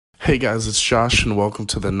Hey guys, it's Josh, and welcome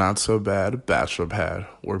to the Not So Bad Bachelor Pad,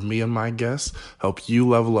 where me and my guests help you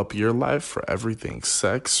level up your life for everything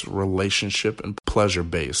sex, relationship, and pleasure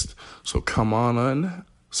based. So come on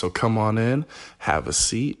in, have a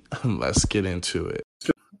seat, and let's get into it.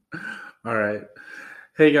 All right.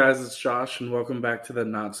 Hey guys, it's Josh, and welcome back to the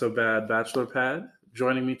Not So Bad Bachelor Pad.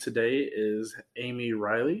 Joining me today is Amy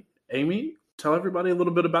Riley. Amy, tell everybody a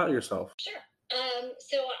little bit about yourself. Sure.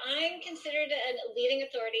 So I'm considered a leading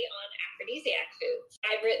authority on aphrodisiac foods.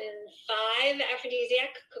 I've written 5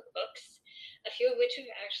 aphrodisiac cookbooks, a few of which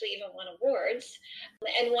have actually even won awards.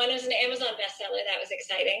 And one was an Amazon bestseller. That was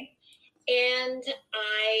exciting. And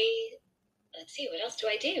let's see, what else do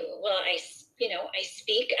I do? Well, I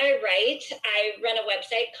speak, I write, I run a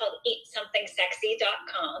website called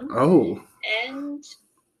eatsomething.sexy.com. Oh. And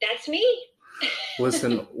that's me.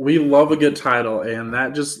 Listen, we love a good title, and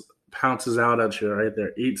that just pounces out at you right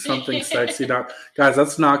there. Eat something sexy. Guys,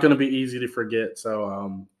 that's not going to be easy to forget,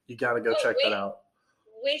 so you got to go check that out.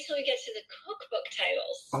 Wait till we get to the cookbook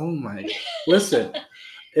titles. Oh my. Listen,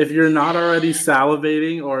 if you're not already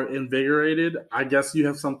salivating or invigorated, I guess you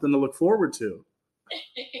have something to look forward to.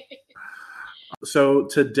 So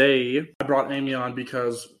today I brought Amy on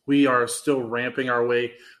because we are still ramping our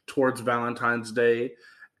way towards Valentine's Day.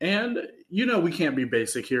 And we can't be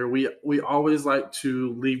basic here. We always like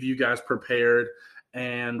to leave you guys prepared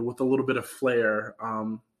and with a little bit of flair,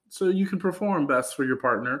 so you can perform best for your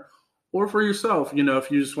partner or for yourself. If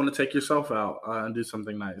you just want to take yourself out and do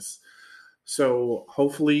something nice. So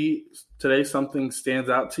hopefully today something stands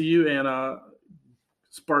out to you and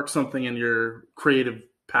sparks something in your creative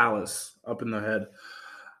palace up in the head.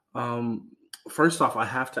 First off, I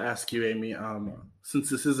have to ask you, Amy, since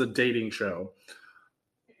this is a dating show,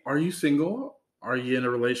 are you single? Are you in a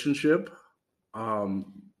relationship?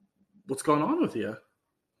 What's going on with you?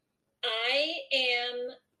 I am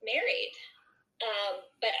married,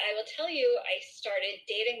 but I will tell you, I started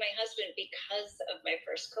dating my husband because of my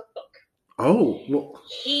first cookbook. Oh, well,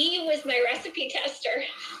 he was my recipe tester.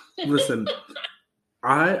 Listen,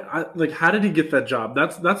 I like. How did he get that job?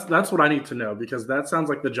 That's what I need to know, because that sounds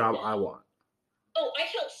like the job I want. Oh, I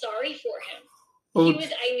felt sorry for him. Oh.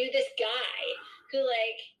 I knew this guy who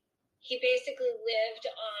he basically lived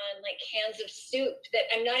on cans of soup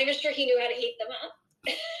that I'm not even sure he knew how to heat them up.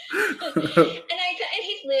 and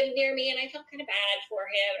he lived near me, and I felt kind of bad for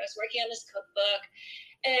him. I was working on this cookbook,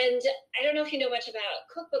 and I don't know if you know much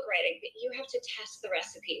about cookbook writing, but you have to test the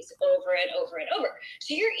recipes over and over and over.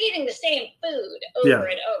 So you're eating the same food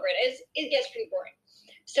over and over, and it gets pretty boring.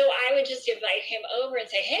 So I would just invite him over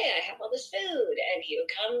and say, hey, I have all this food. And he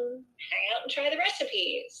would come hang out and try the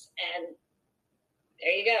recipes. And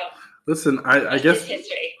there you go. Listen, I guess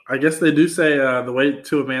they do say the way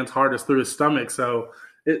to a man's heart is through his stomach. So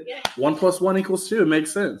 1 + 1 = 2. It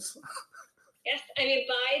makes sense. Yes. I mean,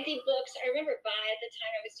 buy the books. I remember at the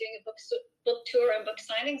time I was doing a book tour and book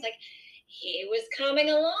signings, he was coming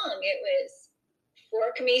along. It was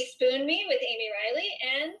Fork Me, Spoon Me with Amy Riley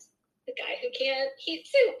and the guy who can't heat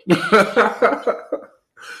soup.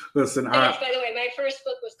 Listen, by the way, my first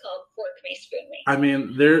book was called Fork Me, Spoon Me. I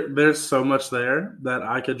mean, there's so much there that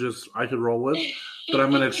I could roll with, but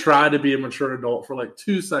I'm going to try to be a mature adult for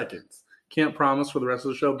 2 seconds. Can't promise for the rest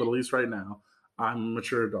of the show, but at least right now, I'm a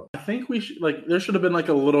mature adult. I think we should there should have been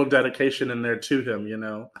a little dedication in there to him,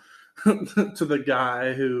 to the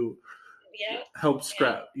guy who helped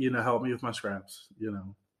scrap, help me with my scraps, Yes.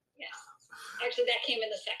 Actually, that came in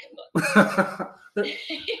the second book.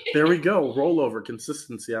 There we go. Rollover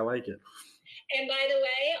consistency. I like it. And by the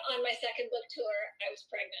way, on my second book tour, I was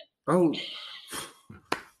pregnant. Oh,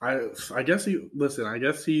 I guess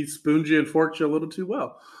he spooned you and forked you a little too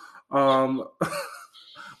well.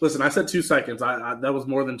 Listen, I said 2 seconds. That was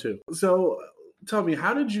more than 2. So tell me,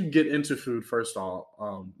 how did you get into food first of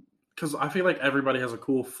all? Because I feel like everybody has a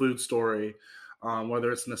cool food story,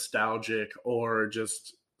 whether it's nostalgic or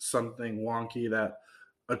just something wonky that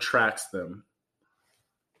attracts them.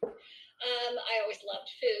 I always loved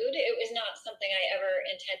food. It was not something I ever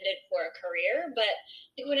intended for a career,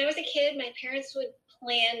 but when I was a kid, my parents would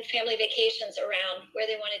plan family vacations around where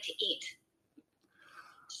they wanted to eat.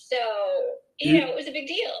 So, it was a big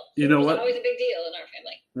deal. You know what? It was always a big deal in our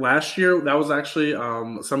family. Last year, that was actually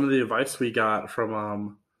some of the advice we got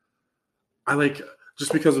from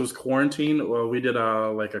just because it was quarantine. Well, we did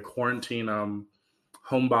a quarantine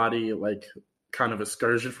homebody kind of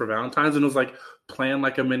excursion for Valentine's, and it was plan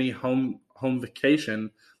a mini home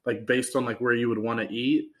vacation based on where you would want to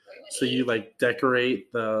eat. So you decorate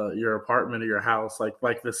your apartment or your house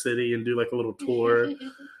like the city and do a little tour.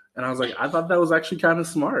 And I was I thought that was actually kind of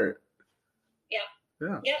smart. Yeah.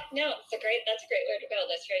 Yeah. Yeah, no, that's a great way to go.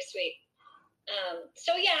 That's very sweet.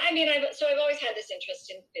 So yeah, I mean, I've always had this interest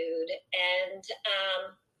in food, and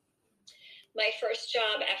my first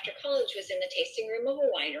job after college was in the tasting room of a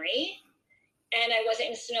winery, and I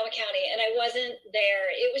wasn't in Sonoma County, and I wasn't there.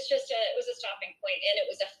 It was a stopping point, and it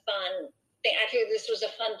was a fun thing. I figured this was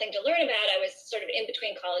a fun thing to learn about. I was sort of in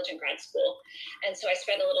between college and grad school, and so I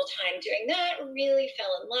spent a little time doing that. Really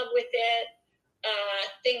fell in love with it.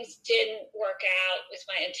 Things didn't work out with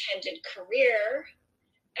my intended career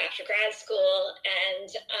after grad school, and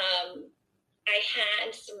I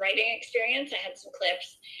had some writing experience. I had some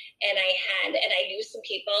clips, and I knew some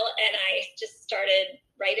people, and I just started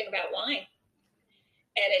writing about wine.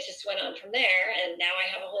 And it just went on from there. And now I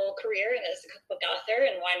have a whole career as a cookbook author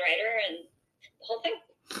and wine writer and the whole thing.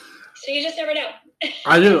 So you just never know.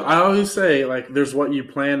 I do. I always say, like, there's what you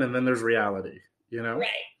plan and then there's reality, you know?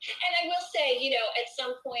 Right. And I will say, at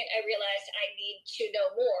some point I realized I need to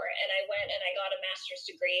know more. And I went and I got a master's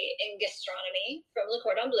degree in gastronomy from Le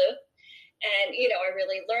Cordon Bleu. And, I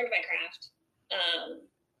really learned my craft.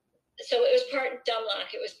 So it was part dumb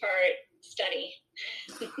luck. It was part study.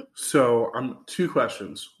 So, two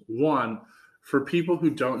questions. One, for people who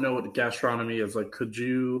don't know what gastronomy is, like, could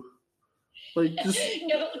you, like, just...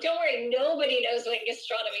 No, don't worry. Nobody knows what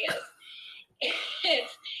gastronomy is.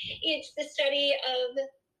 It's the study of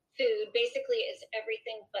food. Basically, it's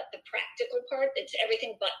everything but the practical part. It's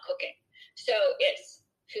everything but cooking. So it's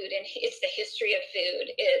food, and it's the history of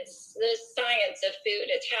food. It's the science of food.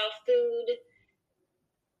 It's how food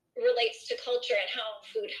relates to culture and how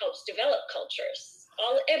food helps develop cultures.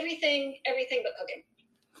 Everything but cooking.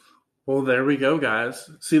 Well, there we go, guys.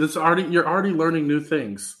 See, you're already learning new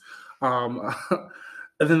things. And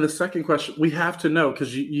then the second question we have to know,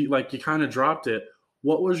 because you kind of dropped it.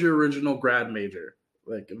 What was your original grad major?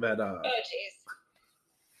 Like that. Oh, geez.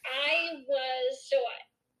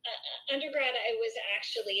 Undergrad, I was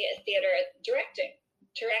actually a theater directing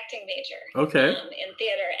major. Okay. In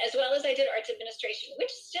theater, as well as I did arts administration, which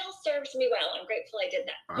still serves me well. I'm grateful I did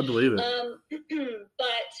that. I believe it.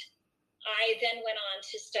 But I then went on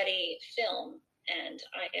to study film, and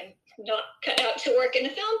I am not cut out to work in the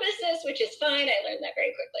film business, which is fine. I learned that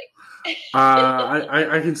very quickly.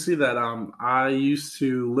 I can see that. I used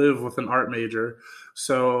to live with an art major,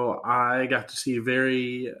 so I got to see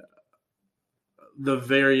the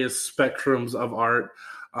various spectrums of art,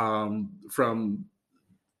 from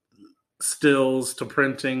stills to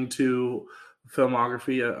printing to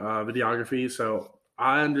filmography, videography. So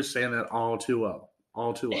I understand that all too well.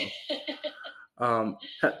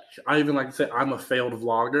 I even like to say I'm a failed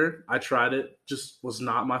vlogger. I tried it, just was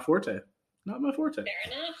not my forte. Fair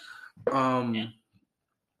enough. Yeah.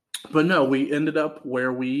 But no, we ended up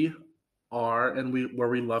where we are and where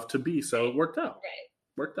we love to be. So it worked out. Right.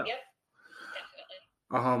 Worked out. Yep.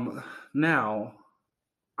 Definitely. Now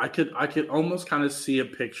I could almost kind of see a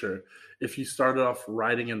picture. If you started off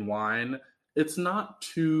writing in wine, it's not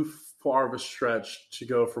too far of a stretch to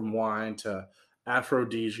go from wine to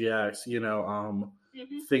aphrodisiacs,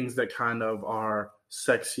 things that kind of are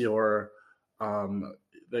sexy or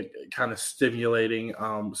kind of stimulating.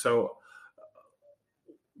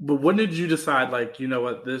 But when did you decide, like, you know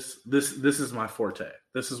what, this is my forte.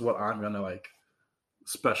 This is what I'm gonna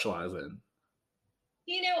specialize in.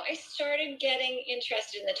 I started getting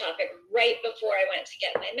interested in the topic right before I went to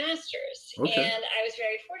get my master's. Okay. And I was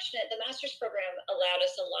very fortunate. The master's program allowed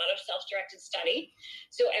us a lot of self-directed study.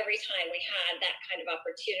 So every time we had that kind of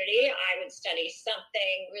opportunity, I would study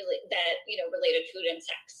something really that, related food and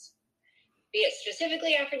sex. Be it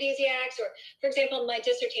specifically aphrodisiacs, or, for example, my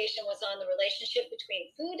dissertation was on the relationship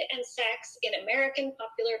between food and sex in American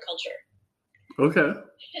popular culture. Okay.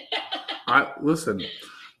 Listen,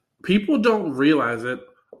 people don't realize it,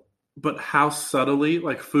 but how subtly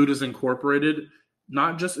food is incorporated,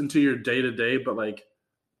 not just into your day-to-day, but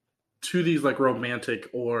to these romantic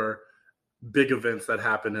or big events that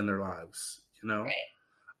happen in their lives, Right.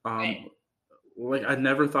 I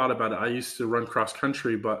never thought about it. I used to run cross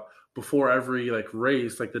country, but before every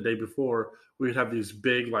race, the day before, we would have these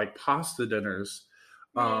big pasta dinners.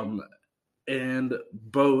 Mm-hmm. And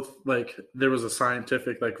both there was a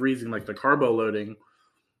scientific reason, the carbo loading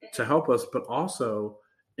to help us, but also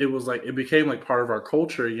it was it became part of our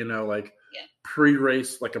culture,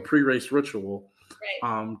 pre-race, a pre-race ritual,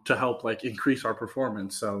 right. To help increase our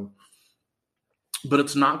performance. So, but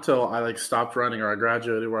it's not till I stopped running or I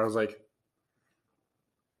graduated where I was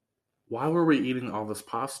why were we eating all this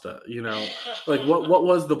pasta? What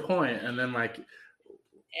was the point? And then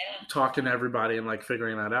talking to everybody and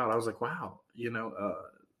figuring that out, I was wow,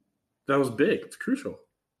 that was big. It's crucial.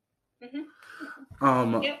 Mm-hmm.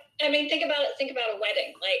 Yeah, I mean, think about a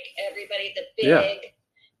wedding. Like everybody, Yeah,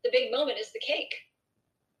 the big moment is the cake.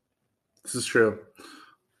 this is true.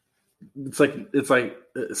 It's like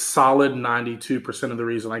solid 92% of the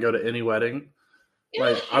reason I go to any wedding. Yeah,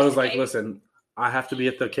 Like I was like, I, listen, I have to be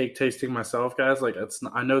at the cake tasting myself, guys. Like it's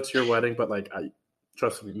I know it's your wedding, but like I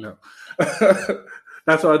trust me, no.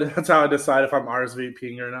 That's how I decide if I'm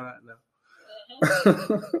RSVPing or not.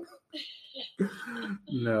 No.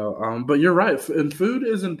 No, but you're right, and food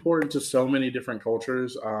is important to so many different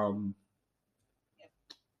cultures.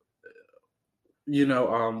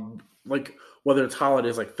 Like whether it's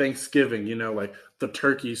holidays like Thanksgiving, like the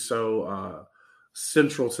turkey's so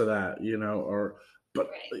central to that, or but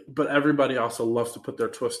right. but everybody also loves to put their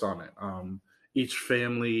twist on it. Each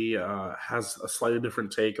family has a slightly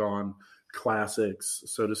different take on classics,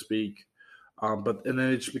 so to speak. But and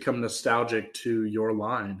then it's become nostalgic to your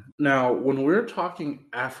line. Now, when we're talking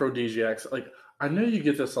aphrodisiacs, like I know you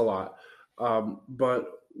get this a lot, but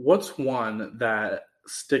what's one that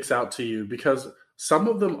sticks out to you? Because some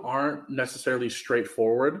of them aren't necessarily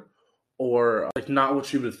straightforward, or like not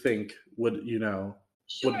what you would think would.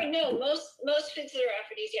 Sure, no, most foods that are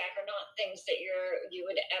aphrodisiac are not things that you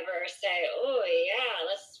would ever say, oh yeah,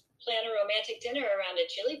 let's plan a romantic dinner around a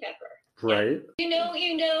chili pepper. Yeah. Right.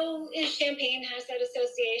 Champagne has that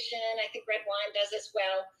association. I think red wine does as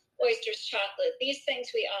well. Oysters, chocolate, these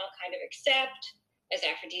things we all kind of accept as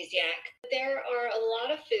aphrodisiac. There are a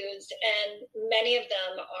lot of foods, and many of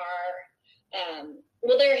them are,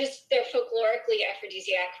 they're folklorically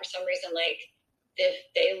aphrodisiac for some reason, like if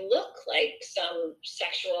they look like some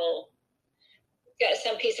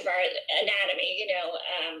piece of our anatomy,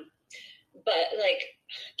 but like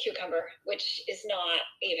cucumber, which is not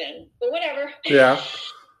even, but whatever. Yeah.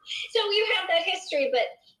 So you have that history, but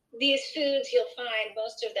these foods, you'll find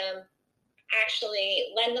most of them actually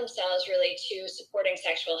lend themselves really to supporting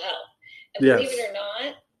sexual health. And Yes. believe it or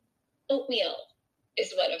not, oatmeal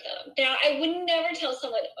is one of them. Now, I would never tell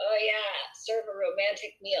someone, oh yeah, serve a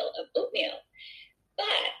romantic meal of oatmeal.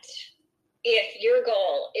 But if your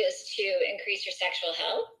goal is to increase your sexual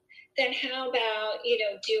health, then how about,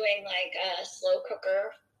 doing like a slow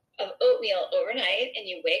cooker of oatmeal overnight, and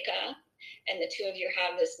you wake up and the two of you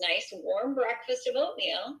have this nice warm breakfast of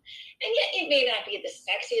oatmeal. And yet it may not be the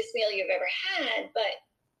sexiest meal you've ever had, but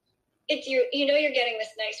you're getting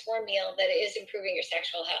this nice warm meal that is improving your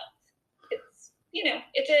sexual health.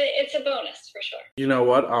 It's a bonus for sure. You know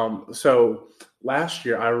what? So last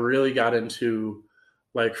year I really got into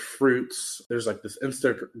like fruits. There's like this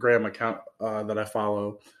Instagram account that I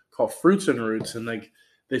follow called Fruits and Roots, and like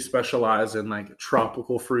they specialize in like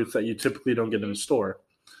tropical fruits that you typically don't get in the store.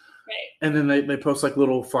 Right. And then they post like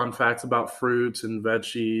little fun facts about fruits and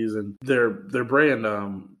veggies and their brand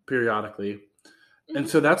periodically. Mm-hmm. And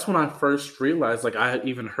so that's when I first realized, like I had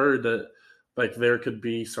even heard that like there could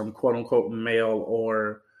be some quote unquote male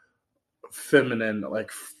or feminine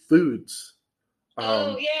like foods.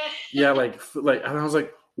 Oh yeah. Yeah, like and I was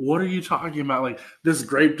like, what are you talking about? Like this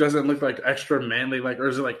grape doesn't look like extra manly, like, or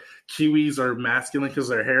is it like kiwis are masculine because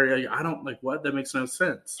they're hairy? I don't like what that makes no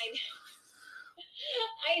sense.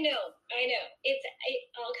 I know. It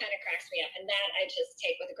all kind of cracks me up, and that I just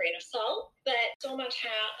take with a grain of salt. But so much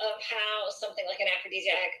of how something like an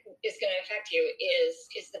aphrodisiac is going to affect you is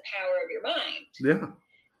the power of your mind. Yeah.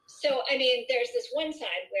 So, I mean, there's this one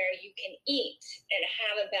side where you can eat and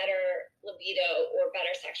have a better libido or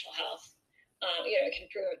better sexual health. It can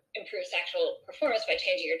improve sexual performance by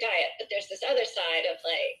changing your diet. But there's this other side of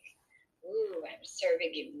like, ooh, I'm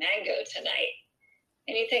serving you mango tonight.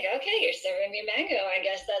 And you think, okay, you're serving me mango. I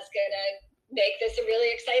guess that's going to make this a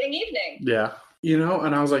really exciting evening. Yeah.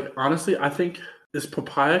 And I was like, honestly, I think, is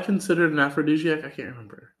papaya considered an aphrodisiac? I can't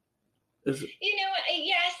remember. Is it?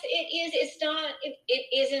 Yes, it is. It's not, it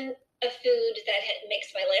isn't a food that makes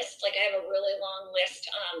my list. Like I have a really long list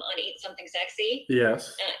on Eat Something Sexy.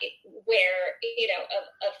 Yes. Where,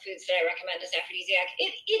 of foods that I recommend as aphrodisiac.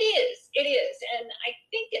 It is. And I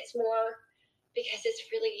think it's more because it's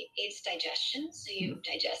really aids digestion, so you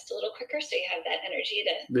digest a little quicker, so you have that energy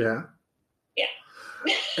to. Yeah.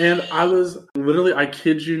 And I was literally, I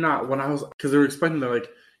kid you not, when I was, because they were explaining, they're like,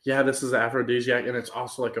 yeah, this is aphrodisiac, and it's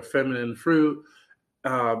also like a feminine fruit,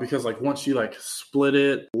 because like once you like split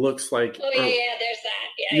it, looks like. Oh yeah, there's that.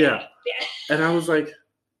 Yeah. And I was like,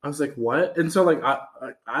 what? And so like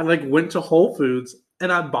I like went to Whole Foods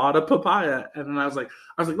and I bought a papaya, and then I was like,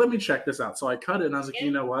 let me check this out. So I cut it, and I was like,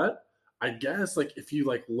 you know what? I guess like if you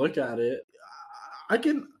like look at it, I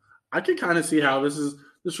can kind of see how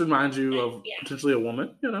this reminds you of potentially a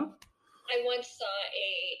woman, I once saw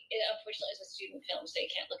unfortunately it was a student film, so you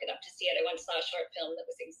can't look it up to see it. I once saw a short film that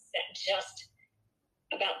was just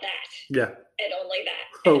about that. Yeah. And only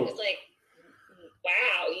that. And it was like,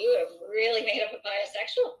 wow, you have really made up a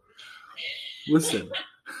bisexual. Listen,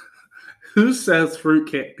 who says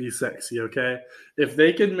fruit can't be sexy, okay? If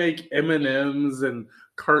they can make M&Ms and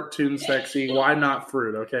cartoon sexy, why not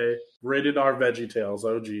fruit, okay? Rated R VeggieTales,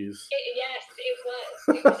 oh geez. Yes, it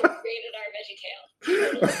was. It was a rated R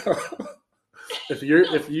VeggieTale.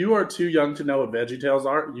 Totally. If you are too young to know what VeggieTales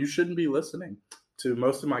are, you shouldn't be listening to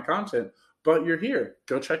most of my content. But you're here.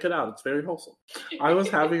 Go check it out. It's very wholesome. I was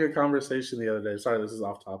having a conversation the other day. Sorry, this is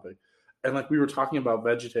off topic. And like we were talking about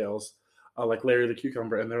VeggieTales, like Larry the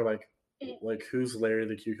Cucumber, and they're like who's Larry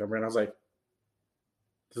the Cucumber? And I was like,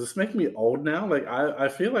 does this make me old now? Like I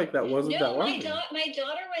feel like that wasn't that long. My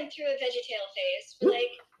daughter went through a VeggieTale phase for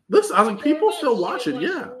like. Listen, I was like, people still watch it. Yeah.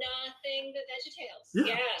 Nothing but VeggieTales.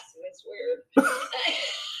 Yeah. Yes, it's weird.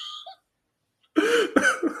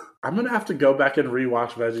 I'm gonna have to go back and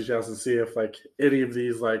rewatch VeggieTales and see if like any of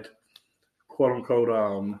these like quote unquote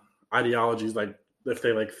ideologies, like if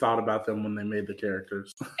they like thought about them when they made the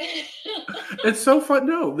characters. It's so fun.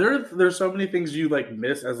 No, there's so many things you like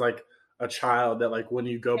miss as like a child that like when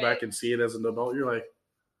you go back and see it as an adult, you're like,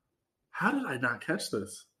 how did I not catch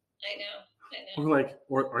this? I know. Or like,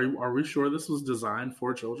 are we sure this was designed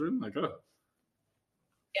for children? Like, oh.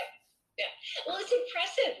 Yeah. Well, it's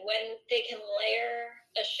impressive when they can layer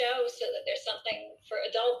a show so that there's something for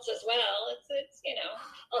adults as well. It's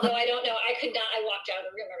although I don't know, I could not. I walked out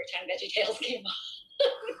of the room every time VeggieTales came on.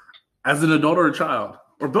 As an adult or a child?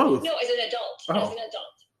 Or both? No, as an adult. Oh. As an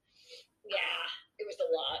adult. Yeah, it was a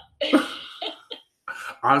lot.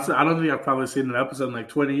 Honestly, I don't think I've probably seen an episode in like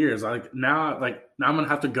 20 years. Now I'm gonna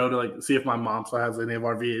have to go to like see if my mom still has any of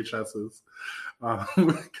our VHSs.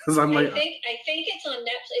 Because I'm like, I think it's on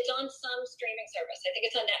Netflix. It's on some streaming service. I think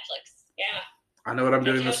it's on Netflix. Yeah. I know what I'm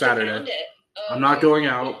doing this Saturday. Oh, I'm not going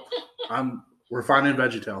out. We're finding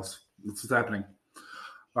VeggieTales. This is happening.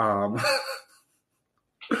 Oh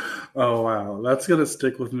wow, that's gonna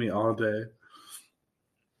stick with me all day.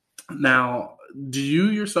 Now, do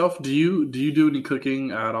you do any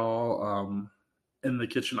cooking at all in the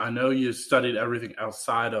kitchen? I know you studied everything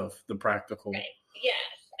outside of the practical. Right. Yes,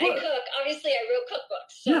 I cook. Obviously, I wrote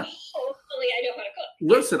cookbooks, so hopefully I know how to cook.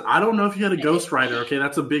 Listen, I don't know if you had a ghostwriter. Okay,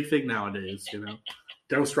 that's a big thing nowadays.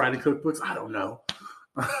 Ghostwriting cookbooks. I don't know.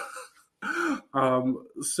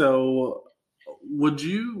 So, would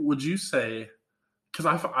you say? Because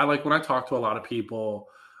I like when I talk to a lot of people,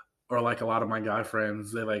 or like a lot of my guy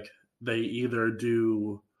friends, they either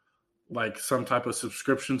do like some type of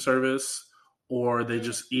subscription service or they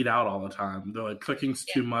just eat out all the time. They're like, cooking's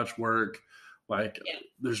too much work. Like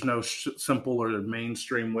there's no simple or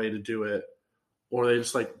mainstream way to do it. Or they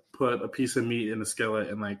just like put a piece of meat in a skillet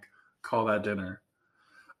and like call that dinner.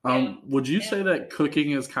 Would you say that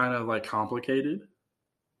cooking is kind of like complicated?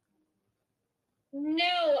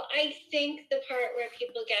 No, I think the part where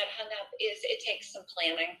people get hung up is it takes some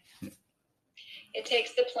planning. It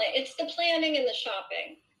takes it's the planning and the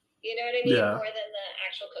shopping. You know what I mean? Yeah. More than the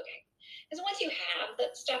actual cooking. Because once you have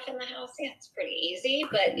that stuff in the house, it's pretty easy,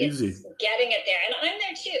 but it's getting it there. And I'm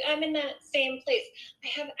there too. I'm in that same place.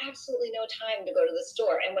 I have absolutely no time to go to the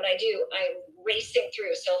store. And when I do, I'm racing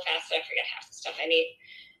through so fast that I forget half the stuff I need.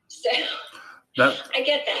 So I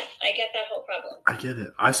get that. I get that whole problem. I get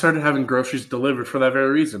it. I started having groceries delivered for that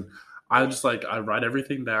very reason. I just I write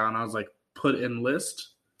everything down. I was like, put in list.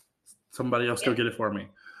 Somebody else go get it for me.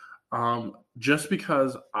 Just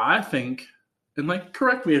because I think, and like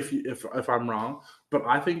correct me if I'm wrong, but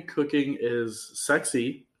I think cooking is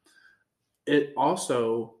sexy. It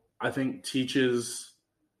also, I think, teaches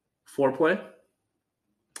foreplay.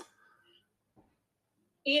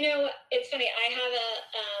 It's funny. I have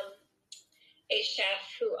a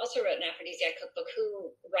chef who also wrote an aphrodisiac cookbook who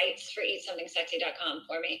writes for eatsomething.sexy.com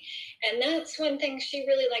for me. And that's one thing she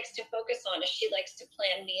really likes to focus on is she likes to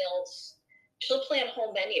plan meals. She'll plan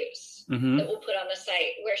whole menus that we'll put on the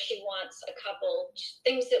site where she wants a couple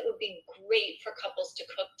things that would be great for couples to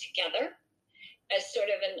cook together as sort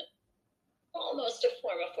of almost a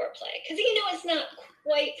form of foreplay. Because, it's not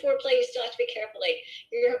quite foreplay. You still have to be careful. Like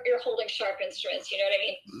you're holding sharp instruments. You know what I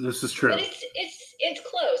mean? This is true. But it's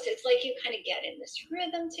close. It's like you kind of get in this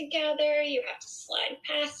rhythm together. You have to slide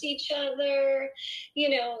past each other.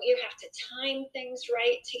 You have to time things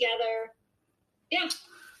right together. Yeah.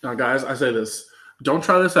 Now, guys, I say this. Don't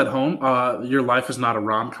try this at home. Your life is not a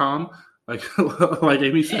rom-com. Like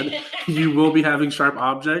Amy said, you will be having sharp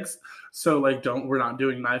objects. So, we're not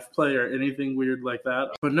doing knife play or anything weird like that.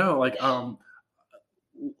 But no,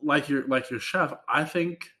 like your chef, I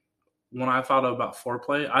think when I thought about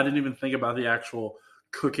foreplay, I didn't even think about the actual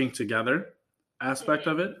cooking together aspect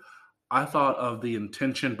of it. I thought of the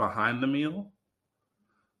intention behind the meal,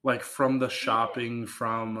 like from the shopping,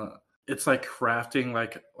 from it's like crafting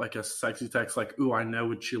like a sexy text, like, ooh, I know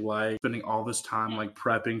what you like, spending all this time like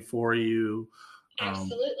prepping for you.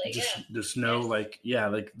 Absolutely, Just know yes. like, yeah,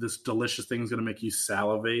 like this delicious thing's gonna make you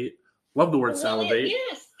salivate. Love the word Well, salivate.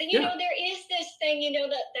 yes, and Yeah, there is this thing,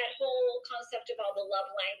 that whole concept of all the love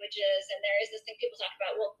languages, and there is this thing people talk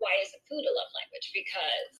about. Well, why isn't food a love language?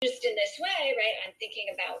 Because just in this way, right? I'm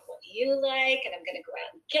thinking about what you like, and I'm going to go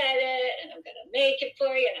out and get it, and I'm going to make it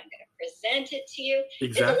for you, and I'm going to present it to you.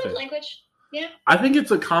 It's a love exactly. language. Yeah. I think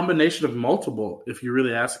it's a combination of multiple, if you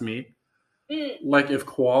really ask me. Like if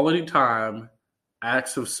quality time,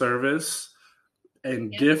 acts of service,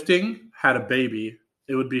 and gifting had a baby,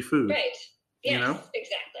 it would be food. Right. Yes, You know?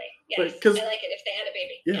 exactly. Yes. Like, I like it if they had a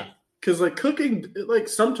baby. yeah. Because like cooking, like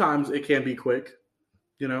sometimes it can be quick,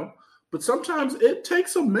 but sometimes it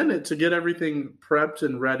takes a minute to get everything prepped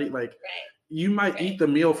and ready. Like you might eat the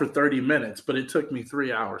meal for 30 minutes, but it took me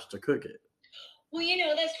 3 hours to cook it. Well,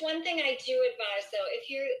 that's one thing I do advise though.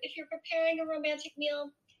 If you're preparing a romantic meal,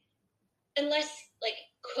 unless like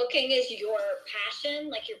cooking is your passion,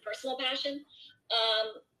 like your personal passion,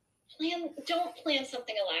 don't plan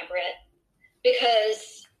something elaborate,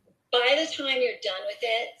 because by the time you're done with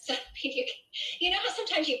it, so you know how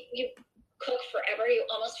sometimes you cook forever, you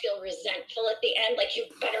almost feel resentful at the end, like you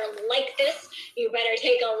better like this, you better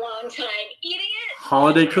take a long time eating it.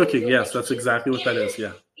 Holiday cooking, yes, that's exactly what that is.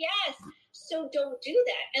 Yeah. Yes. So don't do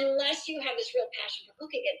that unless you have this real passion for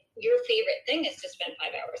cooking and your favorite thing is to spend 5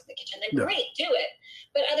 hours in the kitchen. Then great, do it.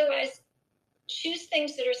 But otherwise, choose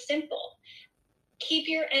things that are simple. Keep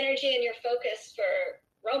your energy and your focus for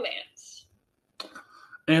romance.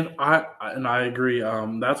 And I agree.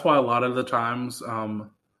 That's why a lot of the times, I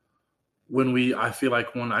feel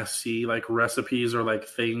like when I see like recipes or like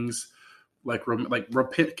things like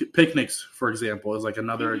picnics, for example, is like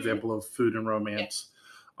another example of food and romance.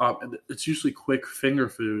 It's usually quick finger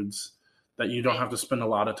foods that you don't have to spend a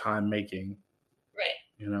lot of time making. Right.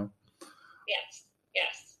 Yes.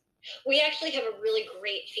 Yes. We actually have a really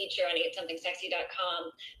great feature on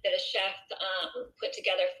eatsomething.sexy.com that a chef put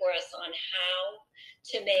together for us on how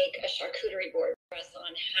to make a charcuterie board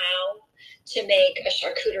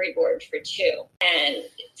for two. And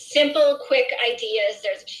simple, quick ideas.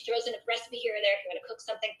 She throws in a recipe here or there if you want to cook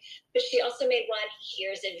something. But she also made one,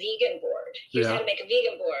 here's a vegan board. Here's how to make a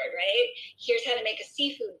vegan board, right? Here's how to make a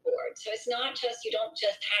seafood board. So it's not just, you don't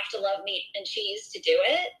just have to love meat and cheese to do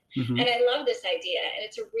it. And I love this idea. And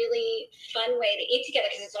it's a really fun way to eat together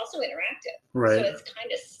because it's also interactive. Right. So it's kind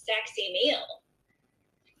of sexy meal.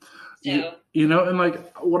 So. And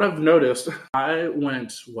like what I've noticed, I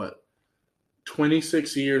went,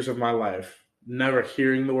 26 years of my life never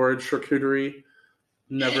hearing the word charcuterie,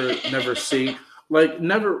 never seeing, like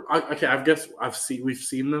never. Okay, I guess we've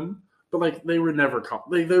seen them, but like they were never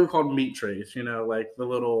called. They were called meat trays. Like the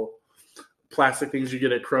little plastic things you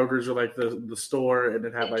get at Kroger's or like the store, and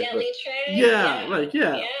it had the like deli tray. Yes.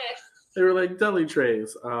 They were like deli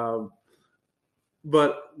trays.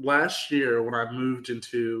 But last year when I moved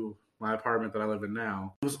into my apartment that I live in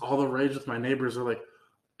now, it was all the rage with my neighbors. They're like,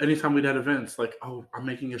 anytime we'd had events, like, oh, I'm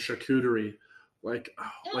making a charcuterie. Like,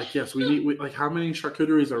 yes, like, how many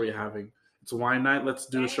charcuteries are we having? It's a wine night. Let's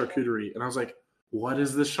do a charcuterie. And I was like, what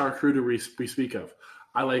is this charcuterie we speak of?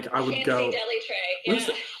 I would fancy go deli tray.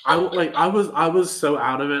 Listen, I was so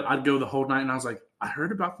out of it. I'd go the whole night and I was like, I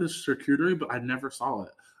heard about this charcuterie, but I never saw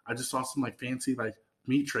it. I just saw some like fancy like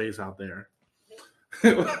meat trays out there.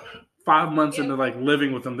 5 months into like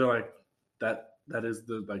living with them, they're like, that is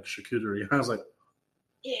the like charcuterie. And I was like,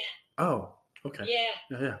 oh, okay. Yeah.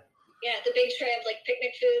 The big tray of like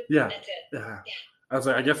picnic food. Yeah. That's it. Yeah. I was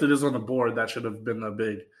like, I guess it is on the board. That should have been a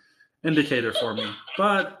big indicator for me.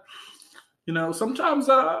 But sometimes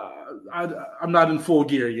I'm not in full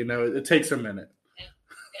gear. It takes a minute.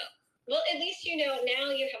 Well, at least now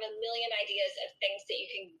you have a million ideas of things that you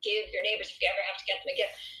can give your neighbors if you ever have to get them a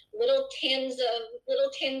gift. Little tins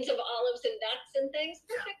of olives and nuts and things.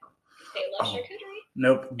 Perfect. They love charcuterie.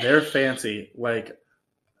 Nope, they're fancy. Like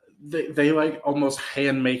they like almost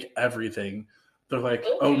hand make everything. They're like,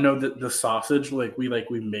 oh no, the sausage. Like we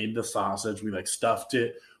made the sausage. We like stuffed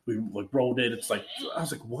it. We like rolled it. It's like I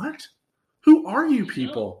was like, what? Who are you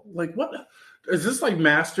people? Like what? Is this like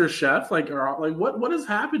Master Chef? Like, or like what is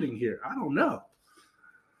happening here? I don't know.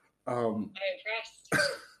 I'm impressed.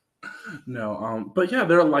 No, but yeah,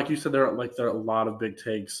 there, like you said, there are a lot of big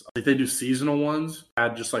takes. Like they do seasonal ones,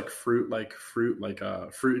 add just like fruit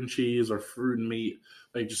and cheese or fruit and meat,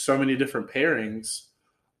 like just so many different pairings,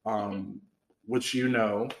 which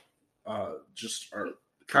just are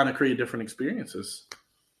kind of create different experiences.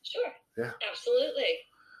 Sure. Yeah. Absolutely.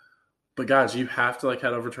 But guys, you have to like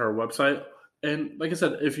head over to our website. And like I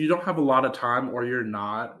said, if you don't have a lot of time or you're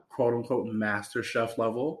not quote unquote master chef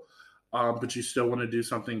level, but you still want to do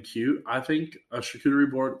something cute, I think a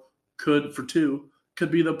charcuterie board could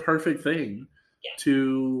be the perfect thing Yeah.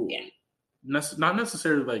 to Yeah. not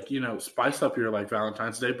necessarily like, spice up your like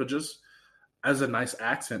Valentine's Day, but just as a nice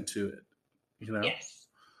accent to it, Yes.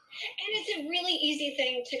 And it's a really easy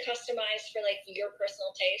thing to customize for like your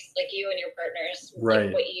personal taste, like you and your partners, Right.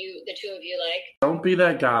 like what the two of you like. Don't be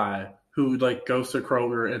that guy who like goes to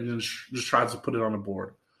Kroger and then just tries to put it on a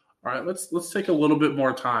board. All right, let's take a little bit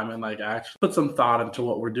more time and like actually put some thought into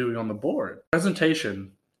what we're doing on the board.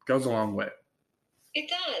 Presentation goes a long way. It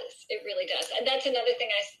does. It really does. And that's another thing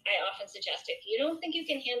I often suggest. If you don't think you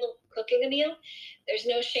can handle cooking a meal, there's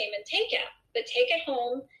no shame in takeout. But take it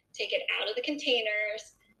home, take it out of the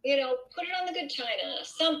containers, put it on the good china,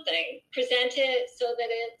 something. Present it so that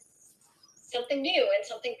it's something new and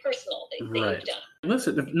something personal that you've done.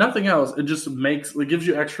 Listen, if nothing else, it gives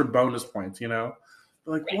you extra bonus points, Like,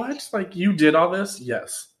 Right. what? Like, you did all this?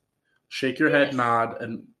 Yes. Shake your head, nod,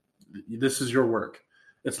 and this is your work.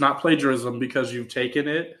 It's not plagiarism because you've taken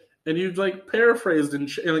it and you've like paraphrased and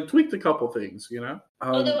like tweaked a couple things,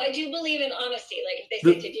 Although I do believe in honesty. Like if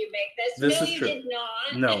they say, "Did you make this?" No, you did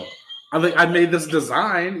not. No, I made this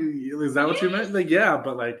design. Is that what you meant? Like, yeah,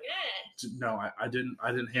 but like, no, I didn't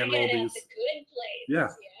handle these. The good place. Yeah.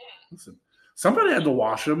 Listen, somebody had to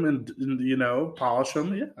wash them and polish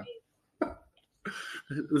them. Yeah.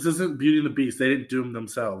 This isn't Beauty and the Beast. They didn't do them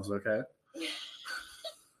themselves. Okay.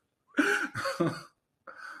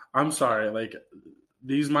 I'm sorry. Like,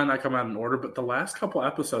 these might not come out in order, but the last couple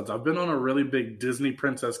episodes, I've been on a really big Disney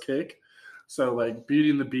princess kick. So, like, Beauty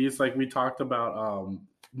and the Beast, like we talked about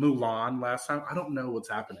Mulan last time. I don't know what's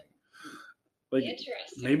happening. Like,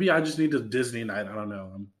 maybe I just need a Disney night. I don't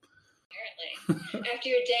know. Apparently. After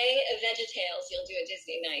your day of VeggieTales, you'll do a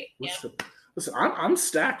Disney night. Listen, I'm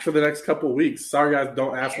stacked for the next couple of weeks. Sorry, guys,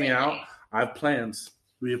 don't ask me out. I have plans.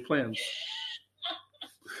 We have plans.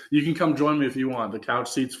 You can come join me if you want. The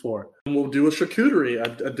couch seats for. And we'll do a charcuterie,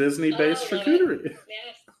 a Disney-based charcuterie.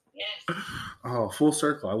 Yes. Oh, full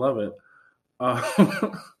circle. I love it.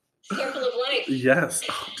 Circle of life. Yes.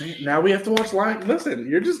 Oh, dang. Now we have to watch Lion. Listen,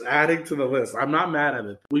 you're just adding to the list. I'm not mad at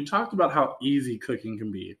it. We talked about how easy cooking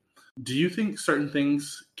can be. Do you think certain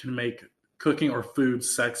things can make cooking or food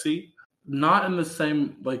sexy? Not in the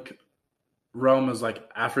same like realm as like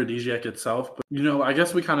aphrodisiac itself, but I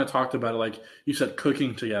guess we kind of talked about it. Like you said,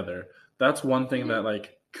 cooking together. That's one thing that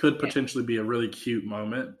like could potentially be a really cute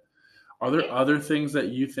moment. Are there other things that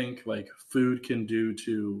you think like food can do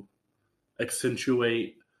to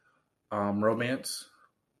accentuate romance?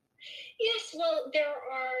 Yes, well, there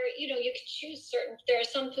are, you can choose there are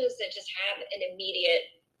some foods that just have an immediate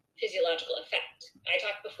physiological effect.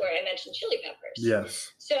 I mentioned chili peppers.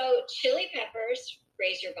 Yes. So chili peppers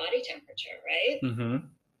raise your body temperature, right? Mm-hmm.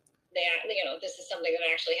 This is something that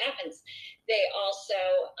actually happens. They also,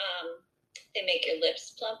 they make your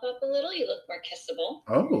lips plump up a little. You look more kissable.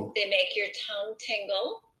 Oh. They make your tongue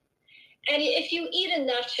tingle. And if you eat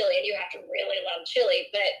enough chili, and you have to really love chili,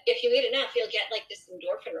 but if you eat enough, you'll get like this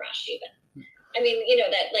endorphin rush even. I mean,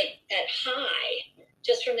 that high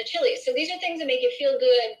just from the chili. So these are things that make you feel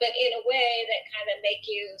good, but in a way that kind of make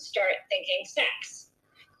you start thinking sex.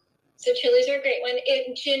 So chilies are a great one.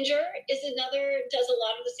 Ginger does a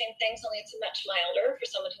lot of the same things, only it's much milder for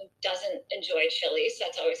someone who doesn't enjoy chilies.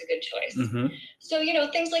 That's always a good choice. Mm-hmm. So,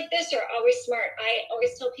 things like this are always smart. I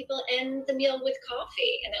always tell people end the meal with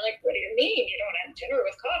coffee. And they're like, what do you mean? You don't have dinner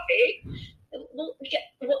with coffee? Well,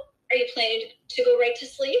 are you planning to go right to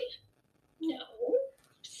sleep? No.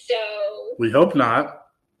 So. We hope not.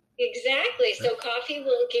 Exactly. So coffee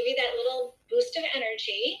will give you that little boost of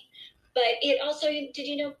energy. But it also, did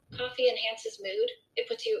you know coffee enhances mood? It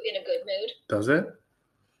puts you in a good mood. Does it?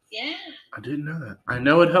 Yeah. I didn't know that. I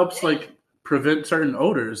know it helps like prevent certain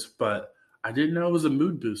odors, but I didn't know it was a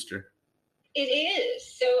mood booster. It is.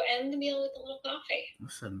 So end the meal with a little coffee.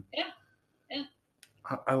 Listen. Yeah.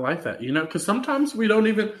 I like that, because sometimes I don't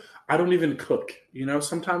even cook,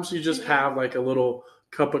 sometimes you just have like a little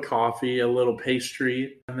cup of coffee, a little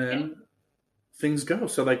pastry, and then things go.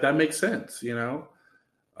 So like that makes sense,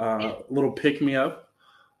 a little pick me up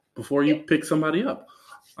before you pick somebody up.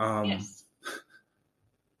 Yes.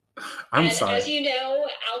 I'm sorry. As you know,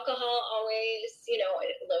 alcohol always, it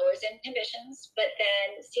lowers inhibitions, but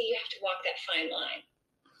then you have to walk that fine line.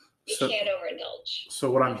 You can't overindulge. So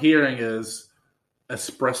what I'm hearing is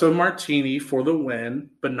espresso martini for the win,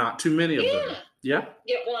 but not too many of them. Yeah.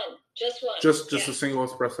 Get one, just one. Just a single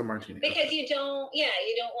espresso martini. Because you don't want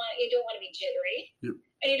to be jittery.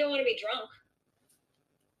 and you don't want to be drunk.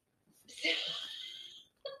 So...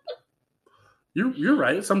 You're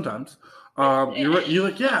right. Sometimes, you're right. You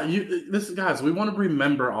like, yeah. Guys. We want to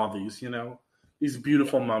remember all these, these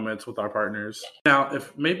beautiful moments with our partners. Now,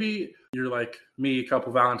 if maybe you're like me a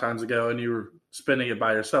couple Valentines ago and you were spending it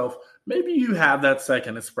by yourself, maybe you have that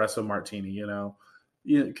second espresso martini.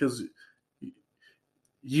 Because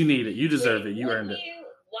you need it. You deserve it. You earned it.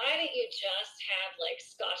 Why don't you just have like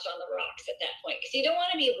scotch on the rocks at that point? Because you don't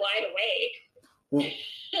want to be wide awake. Well,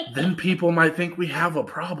 then people might think we have a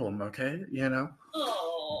problem, okay?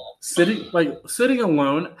 Oh. Sitting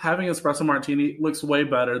alone, having espresso martini looks way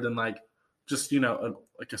better than like just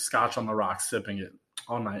like a scotch on the rocks, sipping it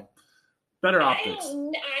all night. Better optics. I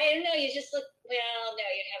don't know. You just look. Well, no,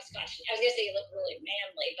 you'd have scotch. I was gonna say you look really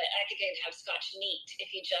manly, but I think you'd have scotch neat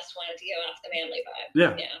if you just wanted to go off the manly vibe.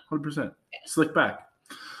 Yeah, 100%. Slick back.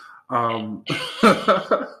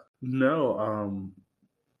 No.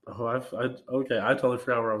 Okay, I totally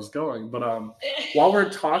forgot where I was going. But while we're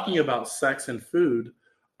talking about sex and food,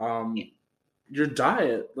 your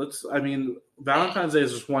diet. Valentine's Day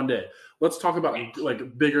is just one day. Let's talk about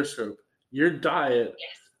like bigger scope. Your diet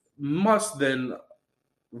must then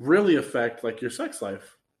really affect like your sex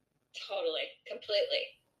life. Totally, completely.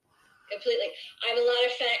 I have a lot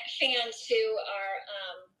of fans who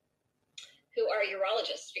are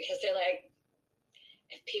urologists because they're like,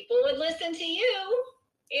 if people would listen to you.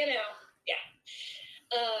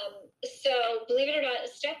 So believe it or not,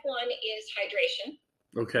 step one is hydration.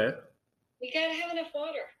 Okay. We gotta have enough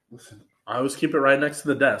water. Listen, I always keep it right next to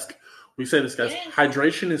the desk. We say this, guys. Yes.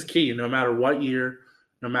 Hydration is key. No matter what year,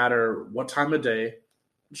 no matter what time of day,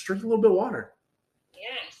 just drink a little bit of water.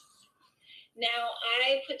 Yes. Now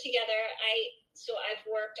I put together. I've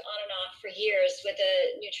worked on and off for years with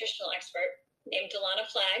a nutritional expert named Delana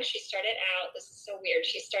Flagg. She started out. This is so weird.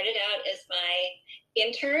 She started out as my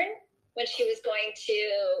intern when she was going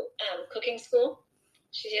to cooking school.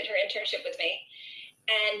 She did her internship with me.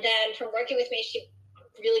 And then from working with me, she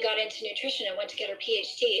really got into nutrition and went to get her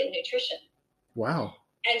PhD in nutrition. Wow.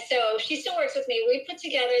 And so she still works with me. We put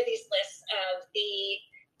together these lists of the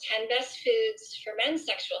 10 best foods for men's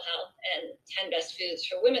sexual health and 10 best foods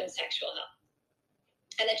for women's sexual health.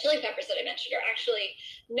 And the chili peppers that I mentioned are actually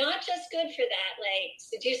not just good for that, like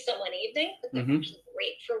seduce someone evening, but they're actually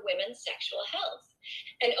great for women's sexual health.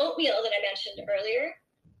 And oatmeal that I mentioned earlier,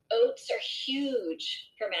 oats are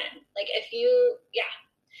huge for men. Like if you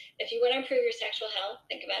want to improve your sexual health,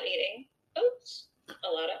 think about eating oats,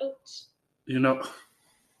 a lot of oats.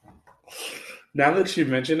 Now that you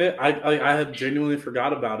mention it, I had genuinely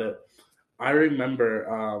forgot about it. I remember,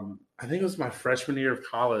 I think it was my freshman year of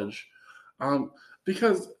college,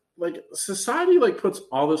 because like society like puts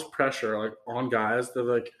all this pressure like on guys that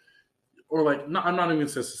like, or like no, I'm not even gonna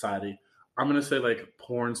say society. I'm gonna say like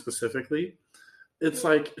porn specifically. It's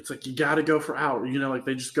like you gotta go for hours. Like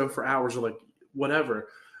they just go for hours or like whatever.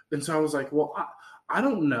 And so I was like, well, I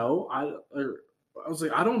don't know. I was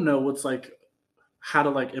like, I don't know what's like how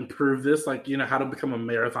to like improve this, like how to become a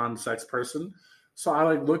marathon sex person. So I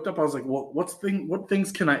like looked up. I was like, well, what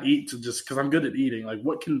things can I eat to just because I'm good at eating? Like,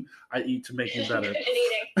 what can I eat to make me better? Good at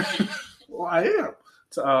eating. Well, I am.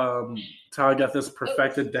 So how I got this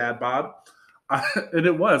perfected dad bod, and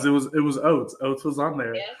it was oats. Oats was on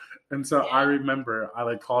there, and so I remember I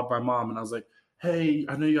like called my mom and I was like, hey,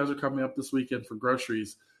 I know you guys are coming up this weekend for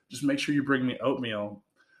groceries. Just make sure you bring me oatmeal.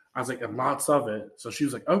 I was like, and lots of it. So she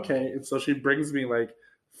was like, okay. And so she brings me like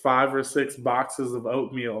 5 or 6 boxes of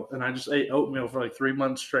oatmeal. And I just ate oatmeal for like 3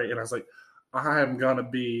 months straight. And I was like, I am going to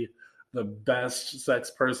be the best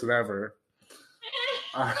sex person ever.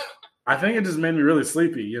 I think it just made me really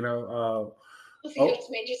sleepy, It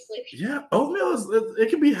just made you sleepy. Yeah. Oatmeal it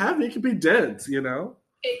can be heavy. It can be dense, It can,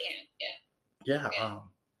 yeah. Yeah.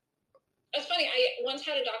 That's funny. I once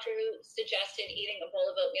had a doctor who suggested eating a bowl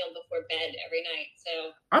of oatmeal before bed every night. So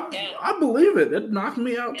I believe it. It knocked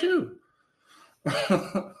me out too.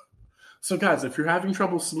 So guys, if you're having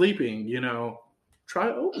trouble sleeping, try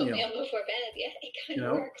oatmeal. Oatmeal before bed, it kind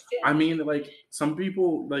of works. Yeah. I mean, like some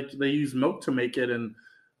people like they use milk to make it, and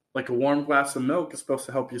like a warm glass of milk is supposed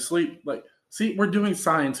to help you sleep. Like, see, we're doing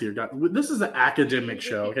science here, guys. This is an academic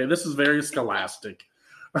show. Okay, this is very scholastic.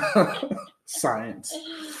 Science.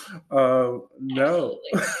 No.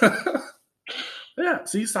 Yeah,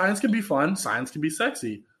 see, science can be fun. Science can be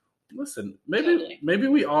sexy. Listen, maybe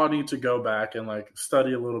we all need to go back and like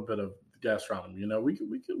study a little bit of gastronomy. We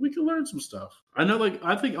could learn some stuff. I know, like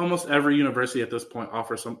I think almost every university at this point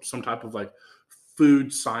offers some type of like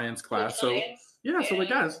food science class. So like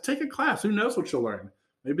guys, take a class. Who knows what you'll learn?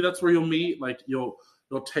 Maybe that's where you'll meet. Like you'll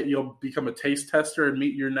become a taste tester and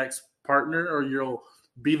meet your next partner, or you'll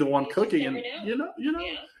be the one You just cooking, never and know.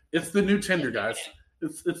 Yeah. it's the new You Tinder, just never guys. know.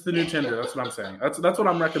 It's the new Tinder. That's what I'm saying. That's what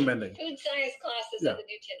I'm recommending. Food science classes Yeah. are the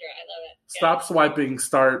new Tinder. I love it. Stop swiping,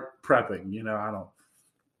 start prepping. I don't.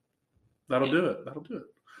 That'll Yeah. do it. That'll do it.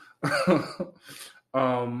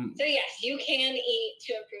 So yes, you can eat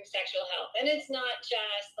to improve sexual health, and it's not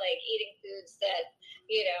just like eating foods that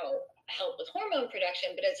help with hormone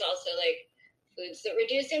production, but it's also like foods that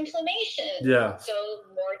reduce inflammation. Yeah. So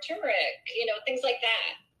more turmeric, things like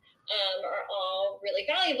that are all really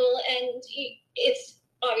valuable, and it's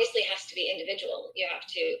obviously has to be individual. You have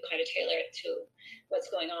to kind of tailor it to what's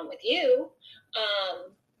going on with you.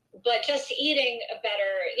 But just eating a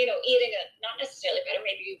better, not necessarily better,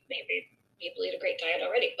 maybe people eat a great diet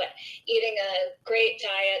already, but eating a great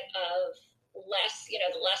diet of less,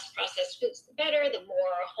 the less processed foods, the better, the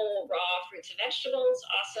more whole, raw fruits and vegetables.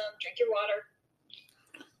 Awesome. Drink your water.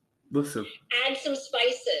 Listen. Add some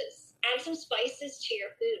spices. Add some spices to your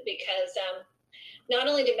food, because not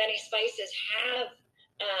only do many spices have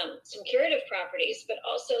some curative properties, but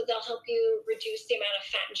also they'll help you reduce the amount of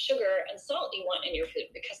fat and sugar and salt you want in your food,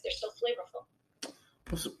 because they're so flavorful.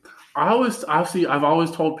 I've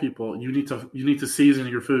always told people you need to season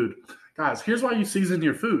your food. Guys, here's why you season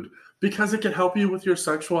your food, because it can help you with your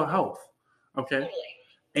sexual health. Okay? Totally.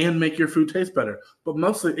 And make your food taste better. But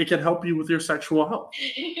mostly it can help you with your sexual health.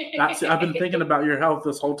 I've been thinking about your health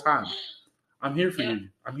this whole time. I'm here for you.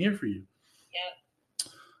 I'm here for you.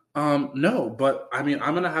 No, but I mean,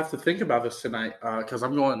 I'm gonna have to think about this tonight because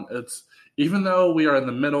even though we are in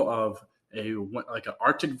the middle of an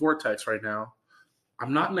Arctic vortex right now,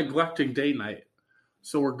 I'm not neglecting date night.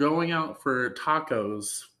 So we're going out for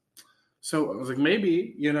tacos. So I was like,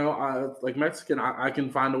 maybe like Mexican, I can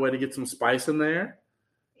find a way to get some spice in there.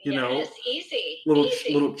 Easy.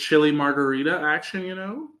 Little chili margarita action.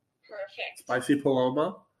 Perfect. Spicy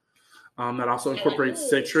Paloma. That also incorporates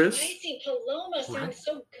citrus. Spicy Paloma sounds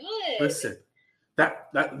so good. Listen, that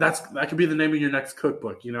could be the name of your next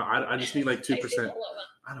cookbook. I just need like 2%.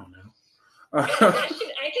 I don't know. I think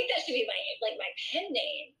that should be my pen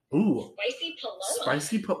name. Ooh, Spicy Paloma.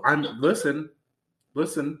 Spicy Paloma.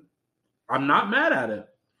 Listen. I'm not mad at it.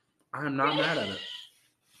 I am not mad at it.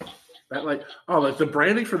 That the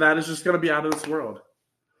branding for that is just gonna be out of this world.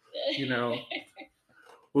 What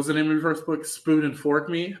was the name of your first book? Spoon and Fork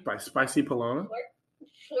Me by Spicy Paloma.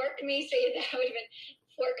 Fork Me, so that would have been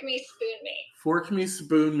Fork Me, Spoon Me. Fork Me,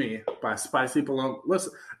 Spoon Me by Spicy Paloma.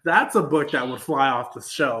 Listen, that's a book that would fly off the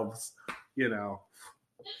shelves.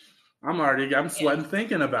 I'm sweating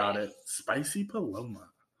thinking about it. Spicy Paloma.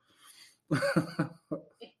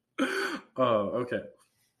 Oh, okay.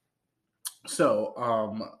 So,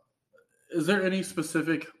 is there any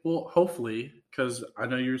specific? Well, hopefully, because I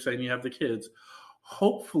know you were saying you have the kids.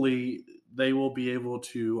 Hopefully, they will be able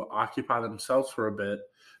to occupy themselves for a bit.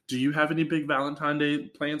 Do you have any big Valentine's Day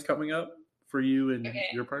plans coming up for you and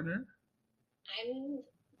your partner? I'm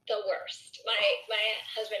the worst. My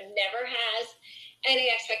husband never has any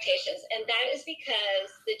expectations, and that is because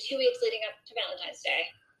the 2 weeks leading up to Valentine's Day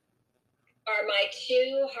are my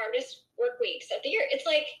 2 hardest work weeks of the year. It's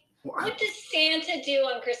like, what does Santa do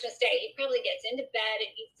on Christmas Day? He probably gets into bed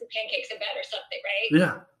and eats some pancakes in bed or something, right?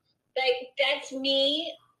 Yeah. That's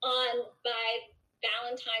me by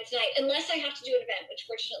Valentine's night, unless I have to do an event, which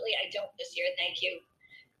fortunately I don't this year. Thank you.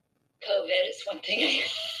 COVID is one thing I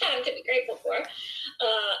have to be grateful for.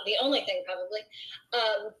 The only thing probably.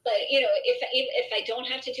 But if I don't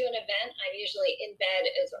have to do an event, I'm usually in bed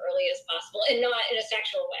as early as possible, and not in a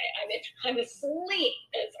sexual way. I'm asleep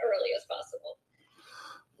as early as possible.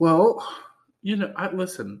 Well,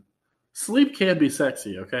 listen, sleep can be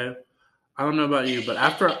sexy, okay? I don't know about you, but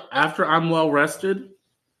after I'm well rested,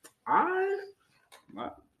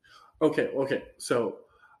 okay. So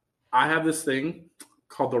I have this thing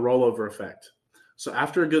called the rollover effect. So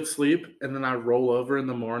after a good sleep, and then I roll over in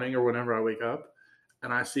the morning or whenever I wake up,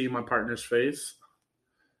 and I see my partner's face,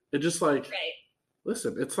 it just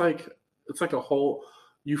listen, it's like a whole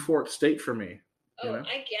euphoric state for me. I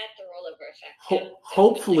get the rollover effect.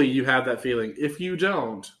 Hopefully you have that feeling. If you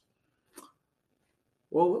don't,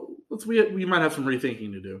 well, we might have some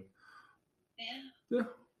rethinking to do. Yeah.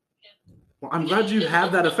 Well, I'm glad you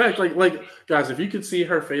have that effect. Like guys, if you could see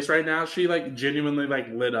her face right now, she genuinely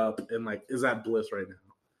lit up and is at bliss right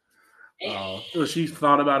now. So she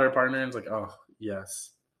thought about her partner and was like, oh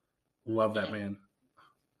yes, love that man.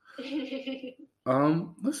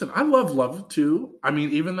 Listen, I love love too. I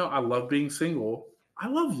mean, even though I love being single, I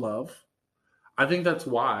love love. I think that's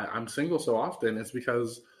why I'm single so often. It's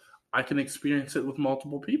because I can experience it with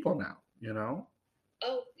multiple people now,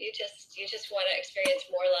 Oh, you just want to experience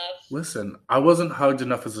more love? Listen, I wasn't hugged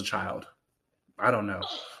enough as a child. I don't know.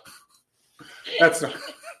 Oh. That's not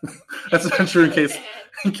that's not true. So sad.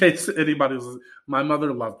 In case anybody was, my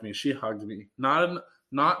mother loved me. She hugged me,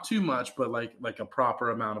 not too much, but like a proper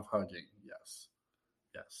amount of hugging. Yes,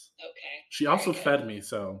 yes. Okay. She Very also good. fed me,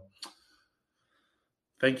 so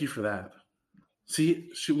thank you for that.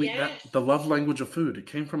 See, Yes. the love language of food. It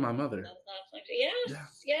came from my mother. Love language. Yes.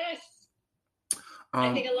 Yeah. Yes.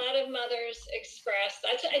 I think a lot of mothers express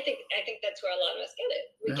that's I think that's where a lot of us get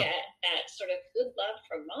it. We Yeah. get that sort of food love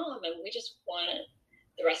from mom, and we just want it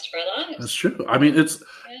the rest of our lives. That's true. I mean, it's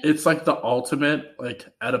like the ultimate like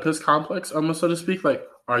Oedipus complex, almost so to speak. Like,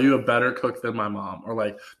 are you a better cook than my mom? Or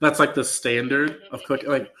like that's like the standard of cooking.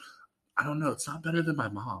 Like, I don't know. It's not better than my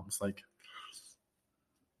mom's. Like,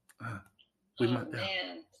 we oh might. Yeah.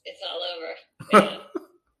 man, it's all over.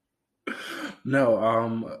 Yeah.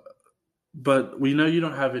 No, but we know you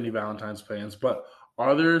don't have any Valentine's plans. But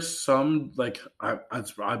are there some like I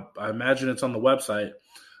imagine it's on the website?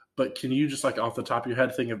 But can you just like off the top of your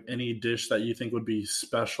head think of any dish that you think would be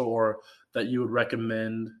special or that you would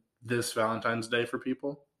recommend this Valentine's Day for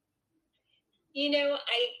people? You know,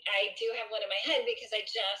 I do have one in my head because I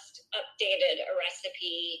just updated a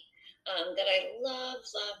recipe that I love.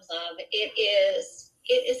 It is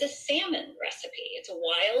a salmon recipe. It's a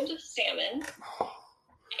wild salmon,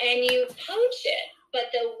 and you poach it. But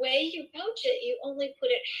the way you poach it, you only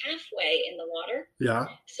put it halfway in the water. Yeah.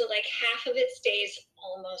 So like half of it stays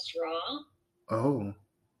almost raw. Oh.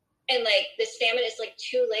 And like the salmon is like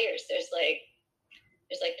 2 layers. There's like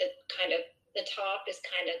the kind of the top is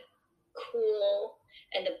kind of cool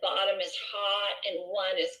and the bottom is hot and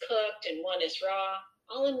one is cooked and one is raw,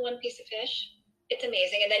 all in one piece of fish. It's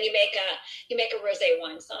amazing. And then you make a rosé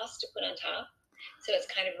wine sauce to put on top. So it's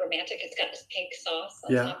kind of romantic. It's got this pink sauce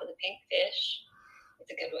on top of the pink fish. It's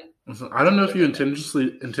a good one. I don't know if you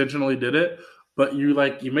intentionally did it, but you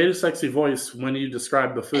made a sexy voice when you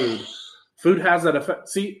described the food. Food has that effect.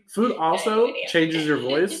 See, food also changes your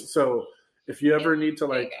voice. So if you ever need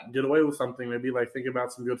to get away with something, maybe think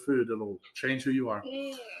about some good food. It'll change who you are.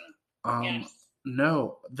 Yes.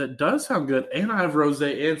 No, that does sound good. And I have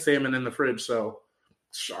rosé and salmon in the fridge, so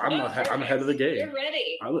I'm ahead of the game. You're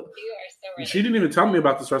ready. You are so ready. She didn't even tell me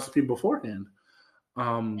about this recipe beforehand.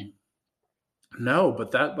 No,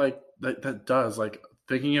 but that does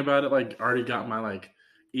thinking about it already got my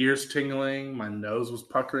ears tingling, my nose was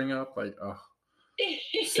puckering up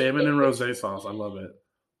salmon and rosé sauce. I love it.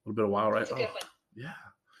 A little bit of wild rice. That's a good one. Yeah.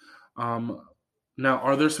 Now,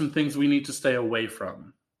 are there some things we need to stay away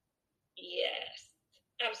from? Yes,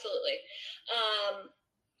 absolutely.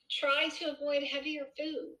 Try to avoid heavier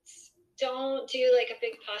foods. Don't do a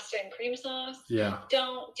big pasta and cream sauce. Yeah.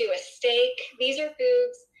 Don't do a steak. These are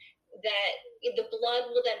foods that the blood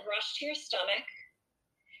will then rush to your stomach,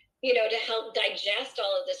 to help digest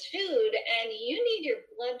all of this food, and you need your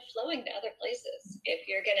blood flowing to other places. If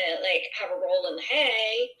you're gonna have a roll in the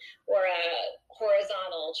hay or a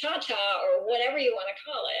horizontal cha-cha or whatever you want to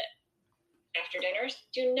call it after dinners,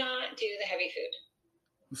 do not do the heavy food.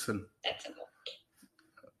 Listen, that's simple.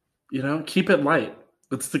 Keep it light.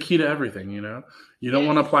 It's the key to everything. You don't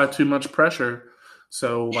want to apply too much pressure.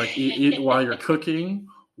 So eat while you're cooking,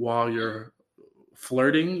 while you're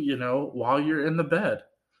flirting, while you're in the bed.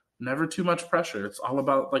 Never too much pressure. It's all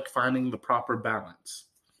about finding the proper balance.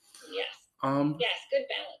 Yes. Yes, good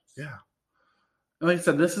balance. Yeah. And like I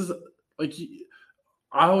said, this is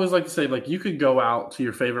I always like to say you could go out to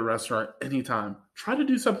your favorite restaurant anytime. Try to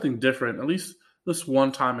do something different, at least this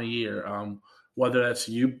one time a year. Whether that's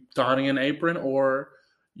you donning an apron or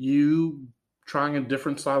you trying a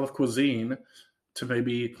different style of cuisine to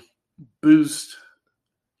maybe boost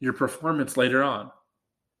your performance later on.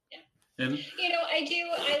 And I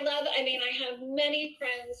have many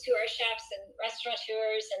friends who are chefs and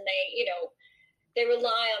restaurateurs, and they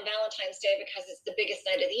rely on Valentine's Day because it's the biggest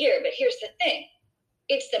night of the year. But here's the thing.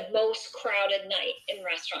 It's the most crowded night in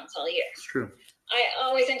restaurants all year. It's true. I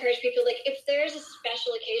always encourage people, if there's a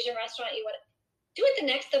special occasion restaurant you want to do it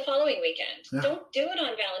the following weekend. Yeah. Don't do it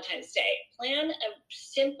on Valentine's Day. Plan a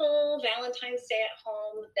simple Valentine's Day at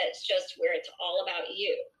home that's just where it's all about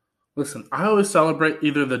you. Listen, I always celebrate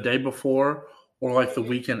either the day before or the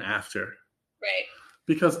weekend after. Right.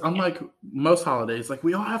 Because unlike most holidays,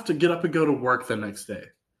 we all have to get up and go to work the next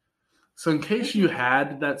day. So in case you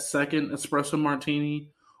had that second espresso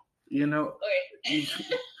martini, you're not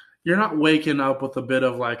waking up with a bit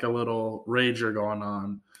of a little rager going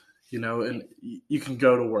on, and you can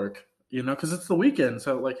go to work, because it's the weekend.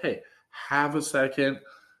 So hey, have a second,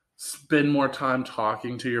 spend more time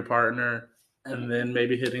talking to your partner, and then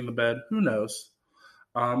maybe hitting the bed. Who knows?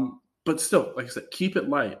 But still, like I said, keep it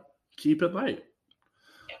light. Keep it light.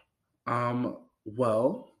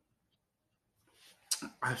 Well,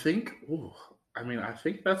 I think. Ooh, I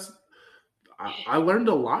think that's. I learned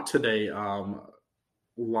a lot today. A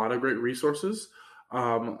lot of great resources.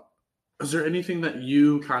 Um, is there anything that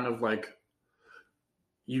you kind of like?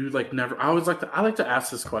 You like never. I always like to. I like to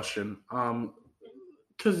ask this question.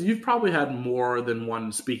 Because you've probably had more than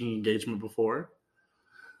one speaking engagement before.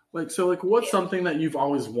 Like, so, like, what's Yeah. something that you've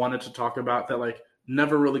always wanted to talk about that like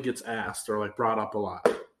never really gets asked or like brought up a lot?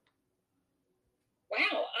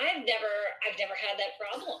 Wow, I've never had that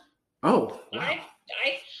problem. Oh, wow.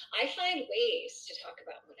 I find ways to talk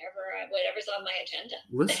about whatever's on my agenda.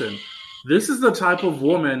 Listen, this is the type of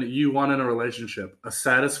woman you want in a relationship, a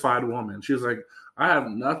satisfied woman. She's like, I have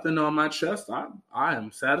nothing on my chest. I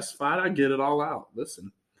am satisfied. I get it all out.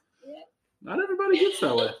 Listen, Yeah. not everybody gets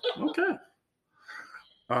that way. Okay.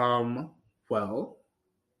 Um, well,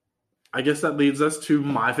 I guess that leads us to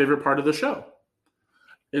my favorite part of the show.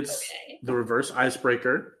 It's Okay. the reverse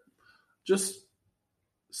icebreaker. Just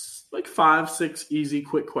like 5, 6 easy,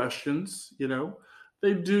 quick questions.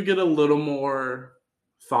 They do get a little more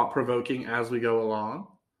thought provoking as we go along.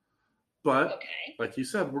 But Okay. like you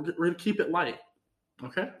said, we're going to keep it light.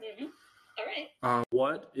 Okay. Mm-hmm. All right.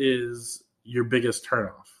 What is your biggest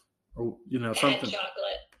turnoff? Or Bad something.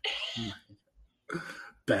 chocolate.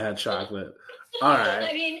 Bad chocolate. All right.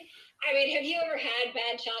 I mean, have you ever had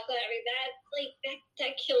bad chocolate?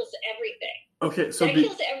 That kills everything. Okay, so that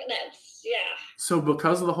kills everything. Yeah. So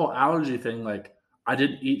because of the whole allergy thing, like I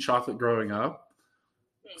didn't eat chocolate growing up.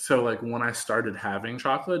 So like when I started having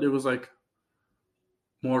chocolate, it was like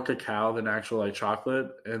more cacao than actual like chocolate,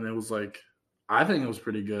 and it was like I think it was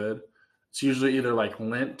pretty good. It's usually either like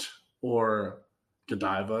Lindt or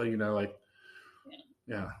Godiva, like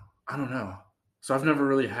yeah. I don't know. So I've never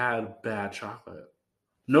really had bad chocolate.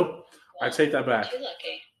 Nope. Well, I take that back. You're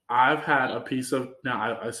lucky. I've had a piece of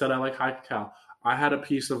now. I said I like high cacao. I had a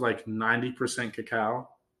piece of like 90% cacao.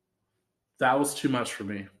 That was too much for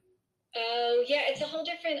me. Oh yeah, it's a whole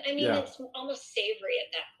different. It's almost savory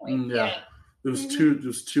at that point. Yeah. It was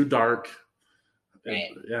too dark. Right.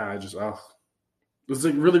 Yeah, I just it was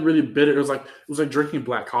like really, really bitter. It was like drinking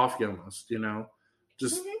black coffee almost,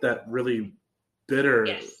 just that really bitter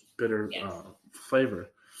flavor.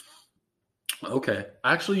 Okay.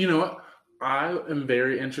 Actually, you know what? I am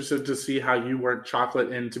very interested to see how you work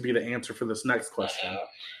chocolate in to be the answer for this next question.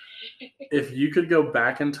 If you could go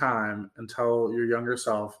back in time and tell your younger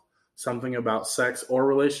self something about sex or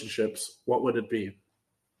relationships, what would it be?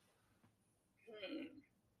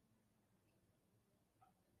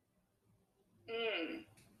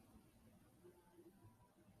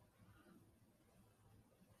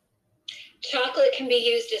 Chocolate can be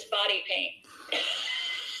used as body paint.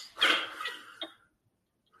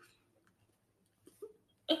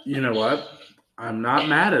 You know what? I'm not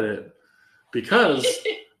mad at it because,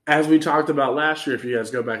 as we talked about last year, if you guys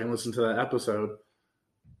go back and listen to that episode,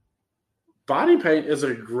 body paint is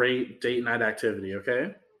a great date night activity,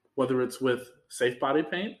 okay? Whether it's with safe body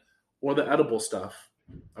paint or the edible stuff,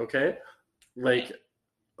 okay? Like,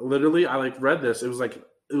 literally, I read this. It was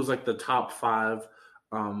like the top 5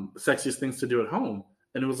 sexiest things to do at home,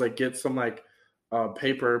 and it was like get some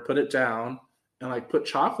paper, put it down, and put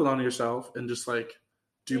chocolate on yourself, and just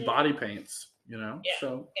do body paints. Yeah.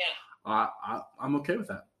 So I'm okay with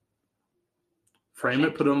that. Frame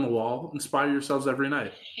it, put it on the wall, inspire yourselves every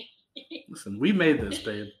night. Listen, we made this,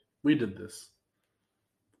 babe. We did this.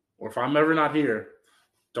 Or if I'm ever not here,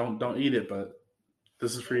 don't eat it, but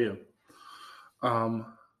this is for you. I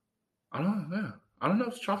don't know. Yeah. I don't know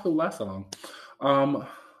if chocolate lasts that long.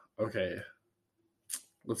 Okay.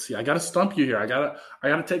 Let's see. I gotta stump you here. I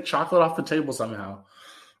gotta take chocolate off the table somehow.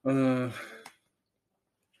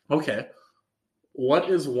 Okay. What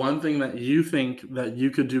is one thing that you think that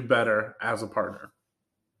you could do better as a partner?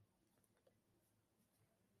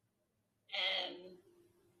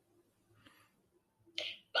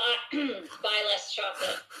 Buy less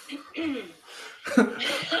chocolate.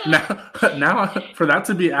 now, for that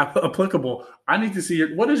to be applicable, I need to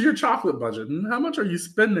see what is your chocolate budget and how much are you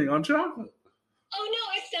spending on chocolate? Oh no,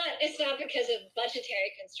 it's not. It's not because of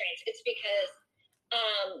budgetary constraints. It's because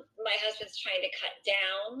my husband's trying to cut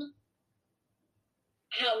down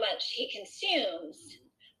how much he consumes,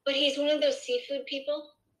 but he's one of those seafood people.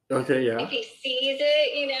 Okay, yeah. If he sees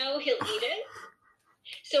it, he'll eat it.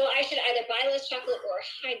 So I should either buy less chocolate or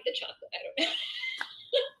hide the chocolate. I don't know.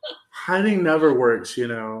 Hiding never works,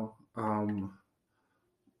 because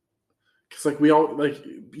we all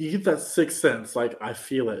you get that sixth sense, I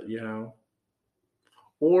feel it,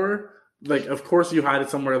 or of course you hide it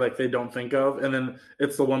somewhere they don't think of, and then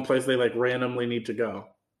it's the one place they randomly need to go.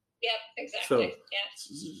 Yep, exactly. So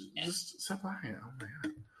Yeah. just step by. Oh my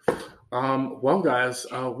god. Well, guys,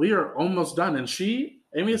 we are almost done, and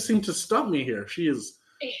Amy seemed to stump me here. She is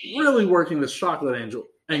really working this chocolate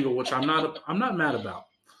angle, which I'm not mad about.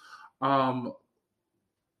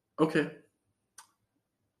 Okay,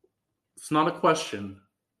 it's not a question,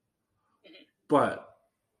 but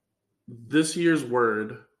this year's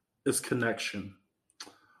word is connection.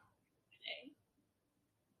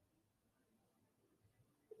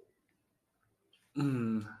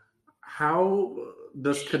 How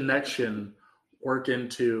does connection work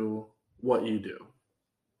into what you do?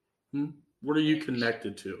 What are you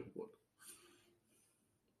connected to?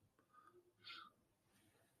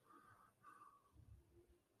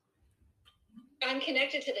 I'm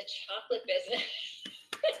connected to the chocolate business.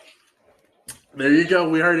 There you go.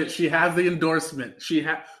 We heard it. She has the endorsement. She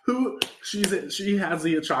has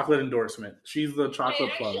the chocolate endorsement. She's the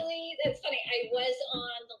chocolate plug. Actually, that's funny. I was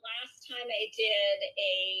on the last time I did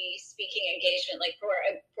a speaking engagement, like for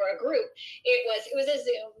a group. It was a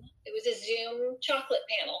Zoom chocolate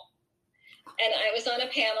panel, and I was on a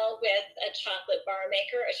panel with a chocolate bar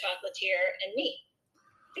maker, a chocolatier, and me.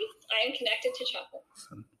 See, I am connected to chocolate.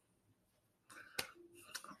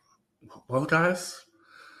 Well, guys,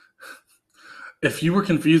 if you were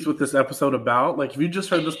confused with this episode about, like, if you just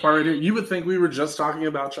heard this part right here, you would think we were just talking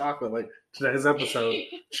about chocolate. Like, today's episode,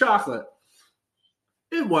 chocolate.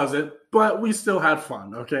 It wasn't, but we still had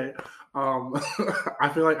fun, okay? I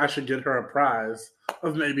feel like I should get her a prize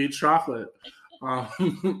of maybe chocolate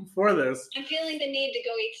for this. I'm feeling the need to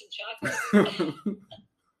go eat some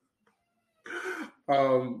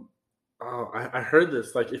chocolate. I heard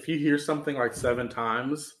this. Like, if you hear something like 7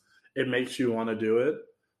 times, it makes you want to do it.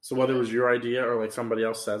 So whether it was your idea or like somebody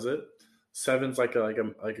else says it, 7's like a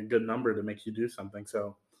good number to make you do something.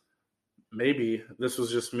 So maybe this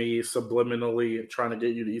was just me subliminally trying to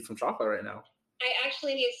get you to eat some chocolate right now. I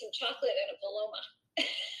actually need some chocolate and a Paloma.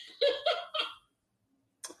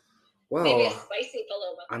 Well, maybe a spicy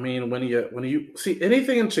Paloma. I mean, when you see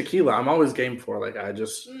anything in tequila, I'm always game for. Like,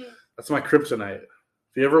 that's my kryptonite.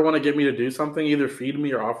 If you ever want to get me to do something, either feed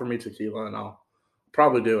me or offer me tequila, and I'll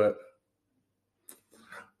probably do it.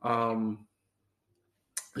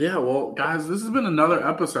 Yeah, well, guys, this has been another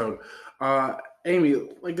episode. Amy,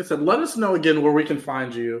 like I said, let us know again where we can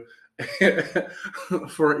find you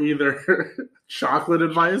for either chocolate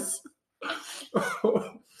advice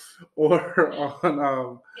or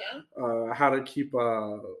on how to keep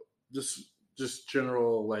just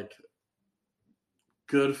general, like,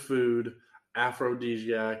 good food,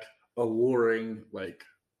 aphrodisiac, alluring, like,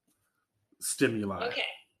 stimuli. Okay.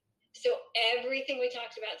 So everything we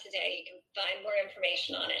talked about today, you can find more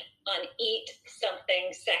information on it on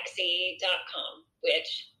eatsomething.sexy.com,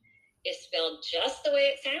 which is spelled just the way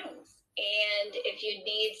it sounds. And if you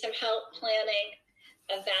need some help planning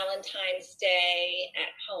a Valentine's Day at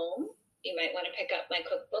home, you might want to pick up my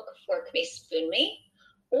cookbook, Fork Me, Spoon Me.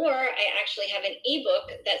 Or I actually have an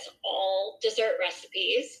ebook that's all dessert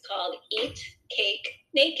recipes called Eat Cake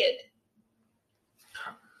Naked.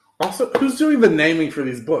 Also, who's doing the naming for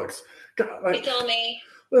these books? God, like, it's all me.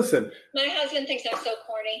 Listen. My husband thinks I'm so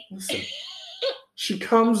corny. Listen. She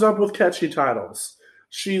comes up with catchy titles.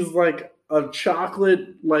 She's like a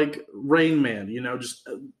chocolate, like, Rain Man, just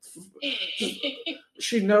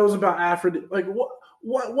she knows about Aphrodite. Like,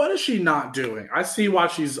 what is she not doing? I see why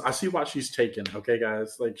she's taken. Okay,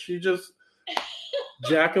 guys, like, she just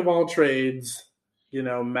jack of all trades,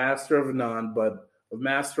 master of none, but a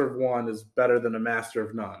master of one is better than a master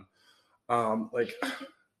of none. Like,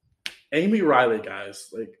 Amy Riley, guys,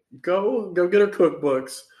 like, go get her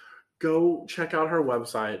cookbooks, go check out her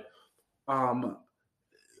website.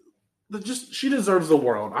 She deserves the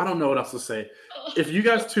world. I don't know what else to say. If you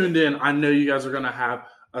guys tuned in, I know you guys are going to have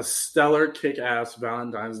a stellar, kick-ass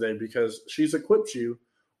Valentine's Day because she's equipped you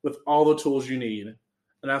with all the tools you need.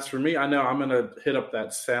 And as for me, I know I'm going to hit up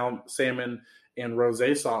that salmon and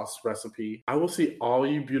rosé sauce recipe. I will see all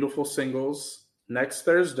you beautiful singles next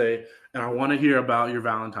Thursday, and I want to hear about your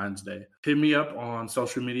Valentine's Day. Hit me up on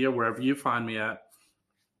social media, wherever you find me at.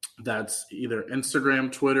 That's either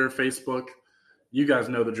Instagram, Twitter, Facebook. You guys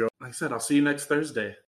know the drill. Like I said, I'll see you next Thursday.